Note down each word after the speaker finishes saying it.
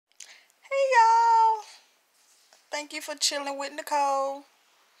Thank you for chilling with Nicole.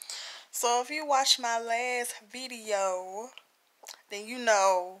 So if you watched my last video, then you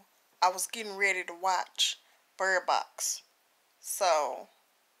know I was getting ready to watch Bird Box. So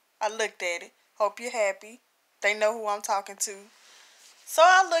I looked at it. Hope you're happy. They know who I'm talking to. So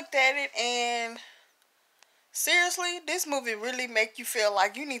I looked at it and seriously, this movie really make you feel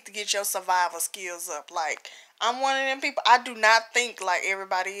like you need to get your survival skills up. Like, I'm one of them people, I do not think like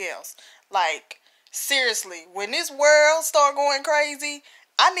everybody else. Like, seriously, when this world start going crazy,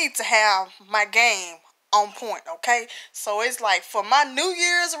 I need to have my game on point, okay? So it's like for my New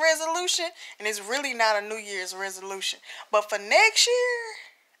Year's resolution, and it's really not a New Year's resolution, but for next year,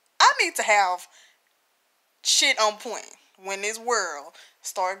 I need to have shit on point when this world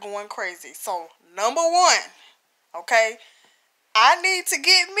start going crazy. So, number one, okay, I need to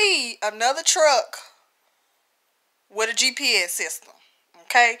get me another truck with a GPS system.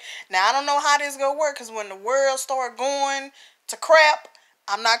 Okay, now I don't know how this gonna work because when the world start going to crap,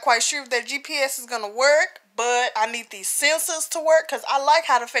 I'm not quite sure if that GPS is gonna work. But I need these sensors to work because I like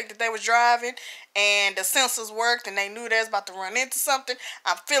how the fact that they was driving and the sensors worked and they knew they was about to run into something.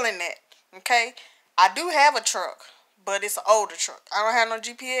 I'm feeling that. Okay, I do have a truck, but it's an older truck. I don't have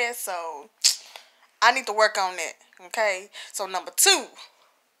no GPS, so I need to work on that. Okay, so number two,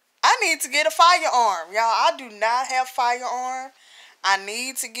 I need to get a firearm. Y'all, I do not have firearm. I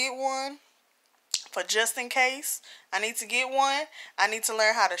need to get one for just in case. I need to get one. I need to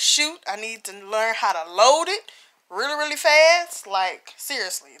learn how to shoot. I need to learn how to load it really, really fast. Like,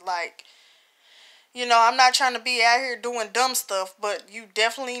 seriously. Like, you know, I'm not trying to be out here doing dumb stuff, but you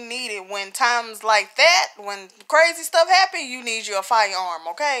definitely need it when times like that, when crazy stuff happen, you need your firearm,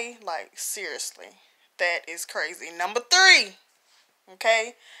 okay? Like, seriously. That is crazy. Number three,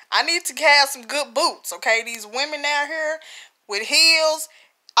 okay? I need to have some good boots, okay? These women out here with heels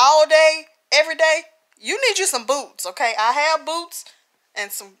all day, every day, you need you some boots, okay? I have boots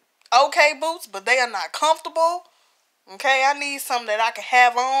and some okay boots, but they are not comfortable, okay? I need something that I can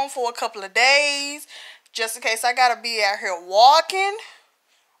have on for a couple of days, just in case I gotta be out here walking,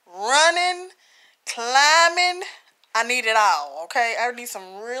 running, climbing. I need it all, okay? I need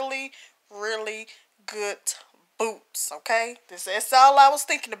some really, really good boots, okay? That's all I was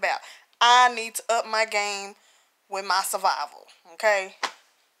thinking about. I need to up my game with my survival, okay?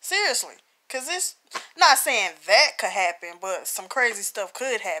 Seriously, because it's not saying that could happen, but some crazy stuff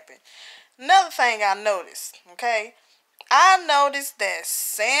could happen. Another thing I noticed, okay? I noticed that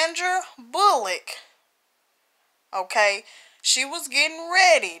Sandra Bullock, okay, she was getting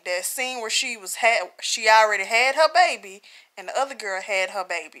ready. That scene where she already had her baby, and the other girl had her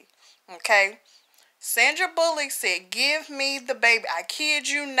baby, okay? Sandra Bullock said, "Give me the baby." I kid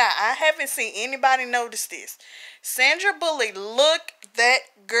you not. I haven't seen anybody notice this. Sandra Bullock looked that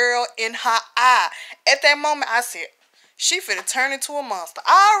girl in her eye. At that moment, I said, she finna turn into a monster.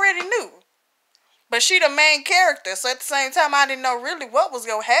 I already knew. But she the main character. So at the same time, I didn't know really what was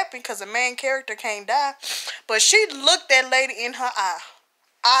going to happen because the main character can't die. But she looked that lady in her eye.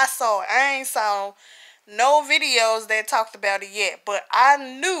 I saw it. I ain't saw no videos that talked about it yet. But I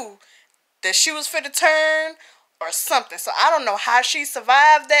knew that she was finna turn or something. So I don't know how she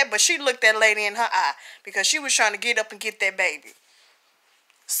survived that, but she looked that lady in her eye because she was trying to get up and get that baby.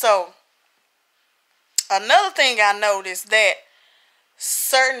 So another thing I noticed that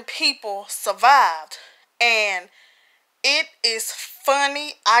certain people survived, and it is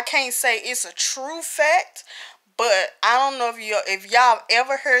funny. I can't say it's a true fact, but I don't know if y'all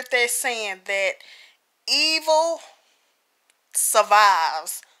ever heard that saying that evil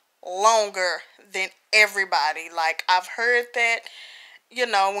survives longer than everybody. Like, I've heard that, you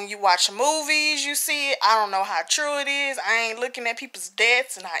know, when you watch movies, you see it. I don't know how true it is. I ain't looking at people's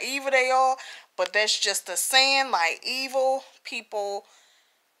deaths and how evil they are, but that's just a saying. Like, evil people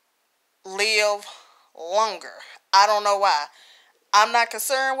live longer. I don't know why. I'm not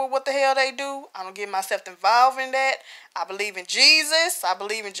concerned with what the hell they do. I don't get myself involved in that. I believe in Jesus. I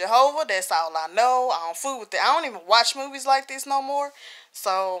believe in Jehovah. That's all I know. I don't fool with it. I don't even watch movies like this no more.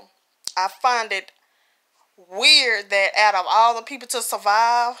 So I find it weird that out of all the people to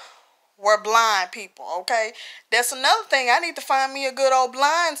survive were blind people, okay? That's another thing. I need to find me a good old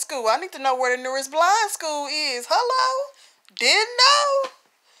blind school. I need to know where the nearest blind school is. Hello? Didn't know.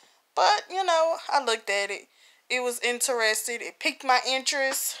 But, you know, I looked at it. It was interesting. It piqued my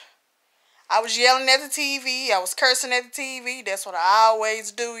interest. I was yelling at the TV. I was cursing at the TV. That's what I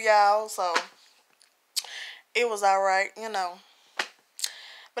always do, y'all. So, it was alright, you know.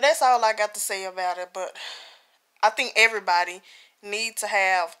 But that's all I got to say about it. But I think everybody needs to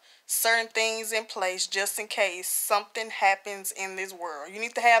have certain things in place just in case something happens in this world. You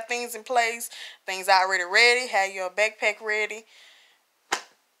need to have things in place, things already ready, have your backpack ready.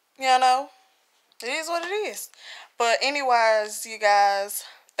 You know, it is what it is. But anyways, you guys,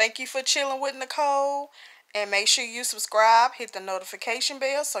 thank you for chilling with Nicole. And make sure you subscribe, hit the notification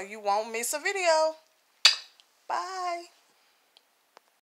bell so you won't miss a video. Bye.